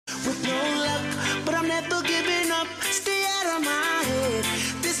never giving up. Stay out of my head.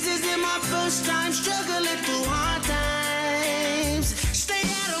 This isn't my first time struggling through hard times. Stay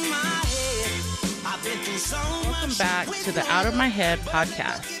out of my head. I've been through so much. Welcome back to the Out of My Head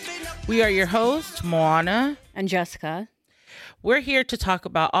podcast. We are your hosts, Moana and Jessica. We're here to talk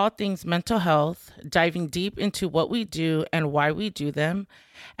about all things mental health, diving deep into what we do and why we do them,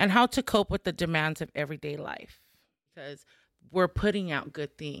 and how to cope with the demands of everyday life. Because we're putting out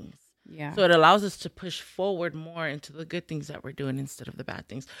good things. Yeah. So it allows us to push forward more into the good things that we're doing instead of the bad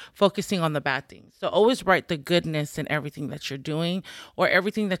things, focusing on the bad things. So always write the goodness in everything that you're doing or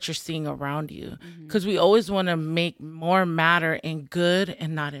everything that you're seeing around you. Because we always want to make more matter in good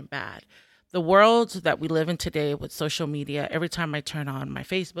and not in bad. The world that we live in today with social media, every time I turn on my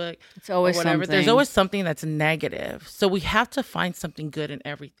Facebook, it's always or whatever, something. there's always something that's negative. So we have to find something good in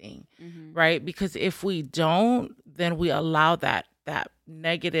everything, right? Because if we don't, then we allow that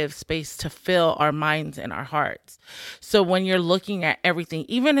negative space to fill our minds and our hearts. So when you're looking at everything,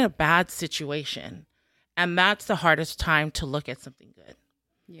 even in a bad situation, and that's the hardest time to look at something good.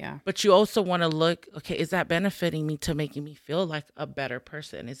 Yeah. But you also want to look, okay, is that benefiting me to making me feel like a better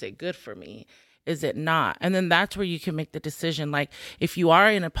person? Is it good for me? Is it not? And then that's where you can make the decision. Like if you are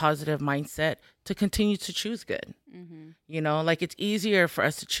in a positive mindset, to continue to choose good. You know, like it's easier for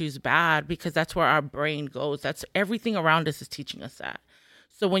us to choose bad because that's where our brain goes. That's everything around us is teaching us that.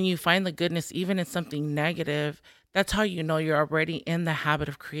 So when you find the goodness, even in something negative, that's how you know you're already in the habit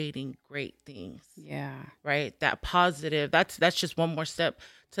of creating great things. Yeah. Right? That positive, that's just one more step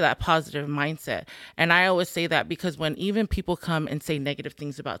to that positive mindset. And I always say that because when even people come and say negative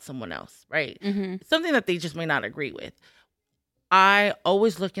things about someone else, right? Something that they just may not agree with. I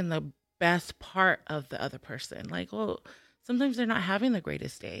always look in the best part of the other person. Like, oh, sometimes they're not having the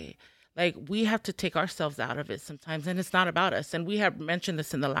greatest day. Like we have to take ourselves out of it sometimes, and it's not about us. And we have mentioned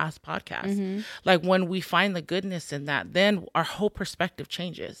this in the last podcast. Like when we find the goodness in that, then our whole perspective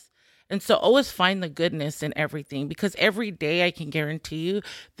changes. And so always find the goodness in everything, because every day I can guarantee you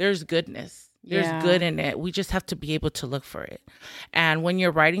there's goodness. There's good in it. We just have to be able to look for it. And when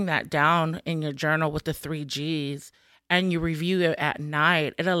you're writing that down in your journal with the 3 G's and you review it at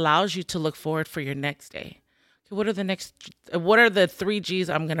night, it allows you to look forward for your next day. What are the 3 G's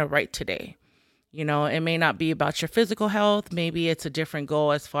I'm going to write today? You know, it may not be about your physical health. Maybe it's a different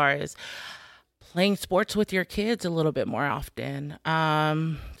goal as far as playing sports with your kids a little bit more often,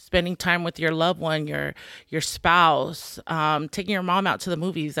 spending time with your loved one, your spouse, taking your mom out to the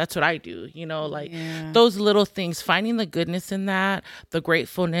movies. That's what I do, you know, like those little things, finding the goodness in that, the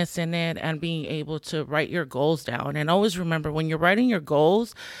gratefulness in it, and being able to write your goals down. And always remember, when you're writing your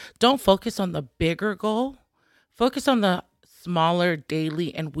goals, don't focus on the bigger goal. Focus on the smaller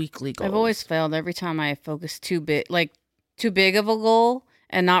daily and weekly goals. I've always failed every time I focus too big of a goal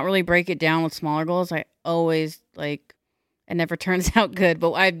and not really break it down with smaller goals. I always it never turns out good.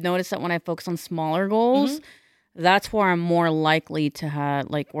 But I've noticed that when I focus on smaller goals, that's where I'm more likely to have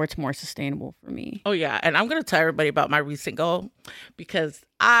where it's more sustainable for me. Oh yeah, and I'm gonna tell everybody about my recent goal because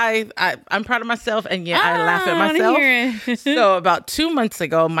I'm proud of myself, and I laugh at myself. So about 2 months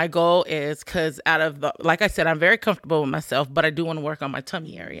ago, my goal is, because like I said, I'm very comfortable with myself, but I do want to work on my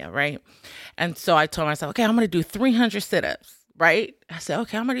tummy area, right? And so I told myself, okay, I'm gonna do 300 sit-ups, right? I said,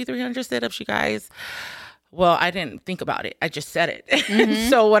 okay, I'm gonna do 300 sit-ups, you guys. Well, I didn't think about it. I just said it.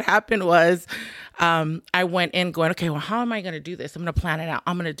 So what happened was I went in going, okay, well, how am I going to do this? I'm going to plan it out.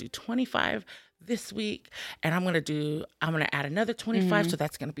 I'm going to do 25 this week, and I'm going to add another 25. So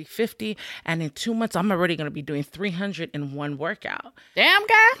that's going to be 50. And in 2 months, I'm already going to be doing 300 in one workout. Damn,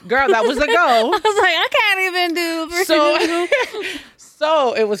 girl, that was the goal. I was like, I can't even do 300.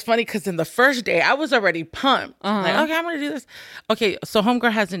 So it was funny because in the first day, I was already pumped. Like, okay, I'm going to do this. Okay, so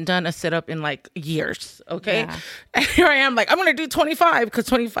homegirl hasn't done a sit-up in years, okay? Yeah. And here I am, I'm going to do 25 because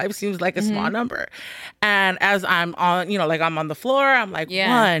 25 seems like a small number. And as I'm on, I'm on the floor, I'm like,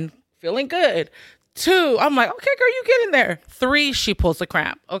 1, feeling good. 2, I'm like, okay, girl, you get in there. 3, she pulls a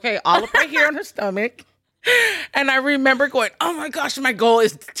cramp, okay? All up right here on her stomach. And I remember going, oh my gosh, my goal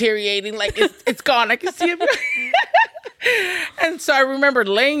is deteriorating. It's gone. I can see it. And so I remember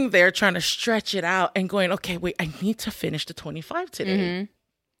laying there trying to stretch it out and going, okay, wait, I need to finish the 25 today.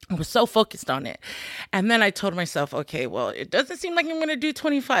 I was so focused on it. And then I told myself, okay, well, it doesn't seem like I'm going to do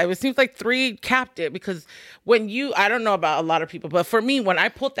 25. It seems like 3 capped it, because I don't know about a lot of people, but for me, when I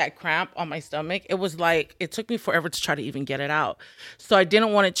pulled that cramp on my stomach, it was it took me forever to try to even get it out. So I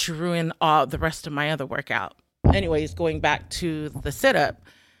didn't want it to ruin the rest of my other workout. Anyways, going back to the sit-up.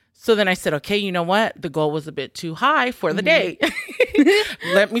 So then I said, okay, you know what? The goal was a bit too high for the day.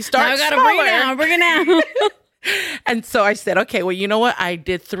 Let me start. I got to bring it down. And so I said, okay, well, you know what? I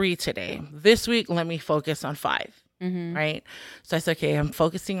did 3 today. This week, let me focus on 5. Right? So I said, okay, I'm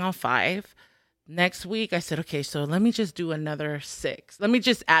focusing on 5. Next week, I said, okay, so let me just do another 6. Let me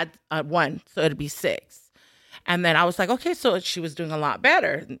just add 1, so it'd be 6. And then I was like, okay, so she was doing a lot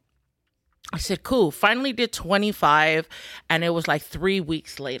better. I said, cool. Finally did 25, and it was like 3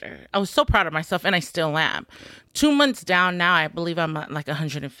 weeks later. I was so proud of myself, and I still am. 2 months down now, I believe I'm at like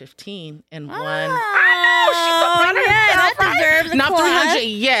 115 in one. I know, she's so proud of herself, that deserves a Not clap. 300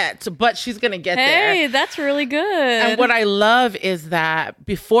 yet, but she's going to get there. Hey, that's really good. And what I love is that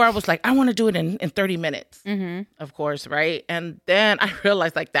before I was like, I want to do it in 30 minutes, of course, right? And then I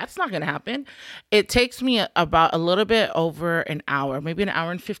realized like, that's not going to happen. It takes me about a little bit over an hour, maybe an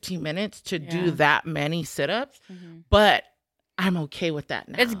hour and 15 minutes to do that many sit-ups. But I'm okay with that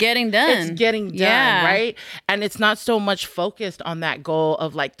now. It's getting done. It's getting done, Yeah. right? And it's not so much focused on that goal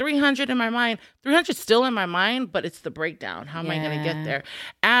of like 300 in my mind. 300 still in my mind, but it's the breakdown. How am I going to get there?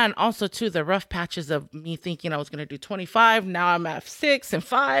 And also, too, the rough patches of me thinking I was going to do 25. Now I'm at 6 and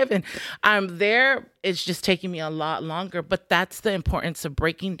 5, and I'm there. It's just taking me a lot longer. But that's the importance of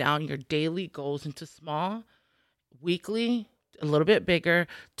breaking down your daily goals into small, weekly, a little bit bigger,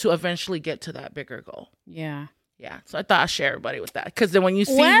 to eventually get to that bigger goal. Yeah. Yeah, so I thought I'd share everybody with that, because then when you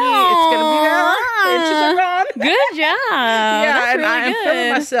see me, it's gonna be there. Inches are gone. Good job. Yeah, That's and really I am good. feeling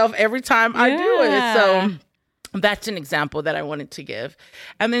myself every time I do it. Yeah. So that's an example that I wanted to give,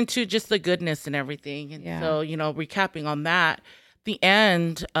 and then too, just the goodness and everything. And so, recapping on that, the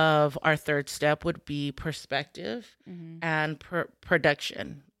end of our 3rd step would be perspective and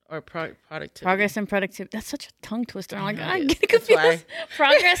production. Or productivity. Progress and productivity. That's such a tongue twister. I'm like, know, I'm it is. getting That's why. confused.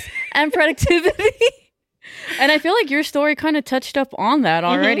 Progress and productivity. And I feel like your story kind of touched up on that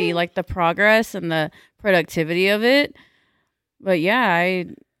already, like the progress and the productivity of it. But yeah,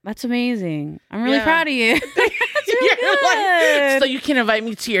 that's amazing. I'm really proud of you. That's really good. So you can invite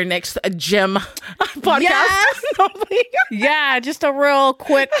me to your next gym podcast. Yes. Yeah, just a real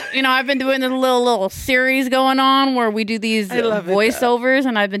quick, I've been doing this little series going on where we do these love it, voiceovers,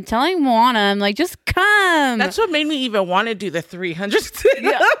 and I've been telling Moana, I'm like, just come. That's what made me even want to do the 300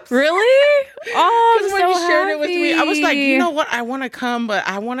 sit-ups. Really? Oh, I'm Because when so you shared it with me, I was like, happy. you know what? I want to come, but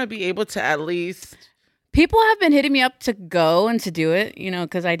I want to be able to at least. People have been hitting me up to go and to do it,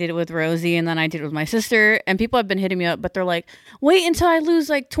 because I did it with Rosie and then I did it with my sister. And people have been hitting me up, but they're like, wait until I lose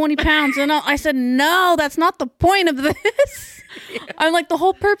like 20 pounds. And I said, no, that's not the point of this. I'm like, the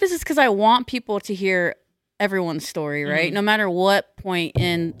whole purpose is because I want people to hear everyone's story, right? No matter what point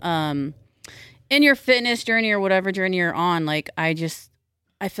in your fitness journey or whatever journey you're on, like I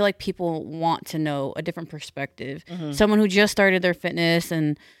feel like people want to know a different perspective. Someone who just started their fitness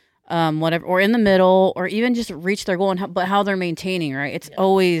and whatever, or in the middle, or even just reach their goal, but how they're maintaining, right? It's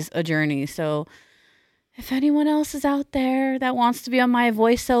always a journey. So if anyone else is out there that wants to be on my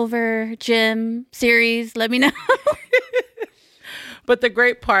voiceover gym series, let me know. But the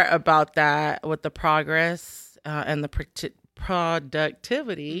great part about that with the progress and the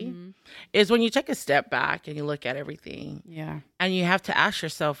productivity is when you take a step back and you look at everything. Yeah. And you have to ask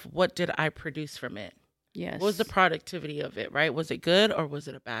yourself, what did I produce from it? Yes. What was the productivity of it, right? Was it good or was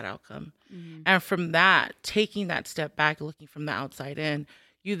it a bad outcome? And from that, taking that step back, looking from the outside in,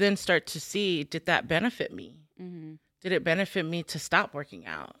 you then start to see, did that benefit me? Did it benefit me to stop working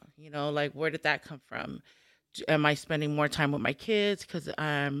out? Like, where did that come from? Am I spending more time with my kids because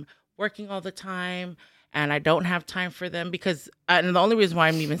I'm working all the time and I don't have time for them? And the only reason why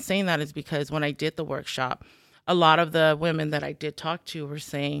I'm even saying that is because when I did the workshop, a lot of the women that I did talk to were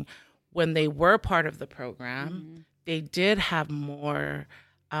saying, when they were part of the program, they did have more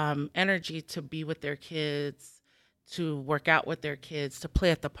energy to be with their kids, to work out with their kids, to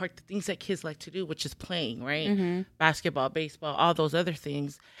play at the park, the things that kids like to do, which is playing, right? Basketball, baseball, all those other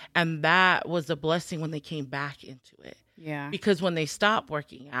things. And that was a blessing when they came back into it. Yeah. Because when they stopped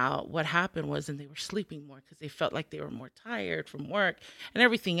working out, what happened was, and they were sleeping more because they felt like they were more tired from work and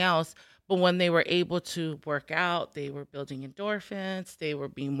everything else. But when they were able to work out, they were building endorphins, they were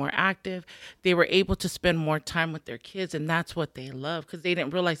being more active, they were able to spend more time with their kids. And that's what they love, because they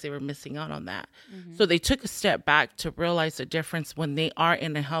didn't realize they were missing out on that. So they took a step back to realize the difference when they are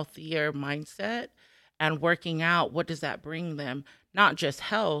in a healthier mindset and working out. What does that bring them? Not just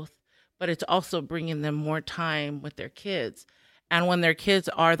health, but it's also bringing them more time with their kids. And when their kids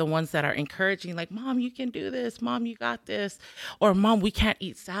are the ones that are encouraging, like, Mom, you can do this. Mom, you got this. Or, Mom, we can't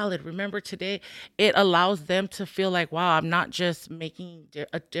eat salad. Remember today, it allows them to feel like, wow, I'm not just making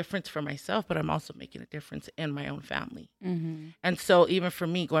a difference for myself, but I'm also making a difference in my own family. Mm-hmm. And so even for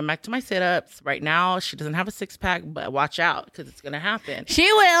me, going back to my sit-ups, right now, she doesn't have a six-pack, but watch out because it's going to happen.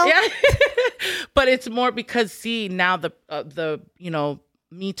 She will. Yeah. But it's more because, see, now the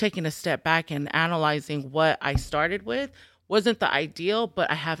me taking a step back and analyzing what I started with wasn't the ideal,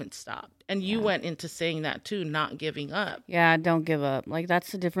 but I haven't stopped. And you went into saying that too, not giving up. Yeah, don't give up. Like,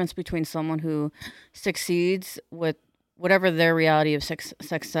 that's the difference between someone who succeeds with whatever their reality of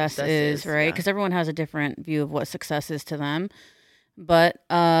success is, right? Because everyone has a different view of what success is to them. But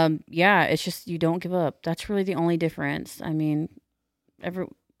yeah, it's just you don't give up. That's really the only difference. I mean,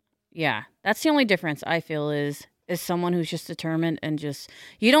 that's the only difference I feel is someone who's just determined and just,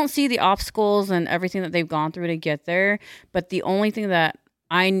 you don't see the obstacles and everything that they've gone through to get there. But the only thing that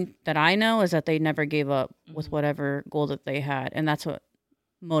I know is that they never gave up with whatever goal that they had. And that's what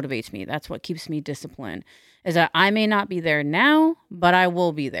motivates me. That's what keeps me disciplined, is that I may not be there now, but I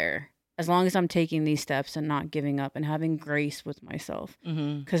will be there as long as I'm taking these steps and not giving up and having grace with myself,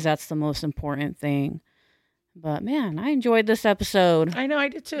 because that's the most important thing. But man, I enjoyed this episode. I know, I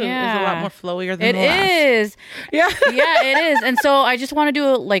did too. Yeah. It was a lot more flowier than it the last. is. Yeah. Yeah, it is. And so I just want to do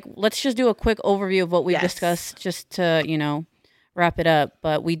let's just do a quick overview of what we discussed just to, wrap it up.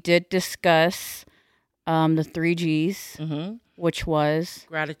 But we did discuss the 3 G's, which was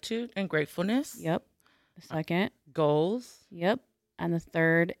gratitude and gratefulness. Yep. The second. Goals. Yep. And the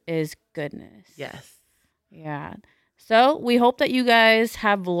third is goodness. Yes. Yeah. So we hope that you guys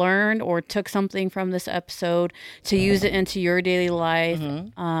have learned or took something from this episode to use it into your daily life,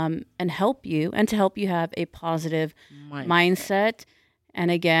 and to help you have a positive mindset. And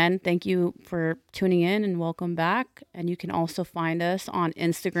again, thank you for tuning in and welcome back. And you can also find us on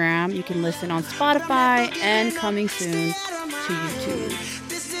Instagram. You can listen on Spotify and coming soon to YouTube.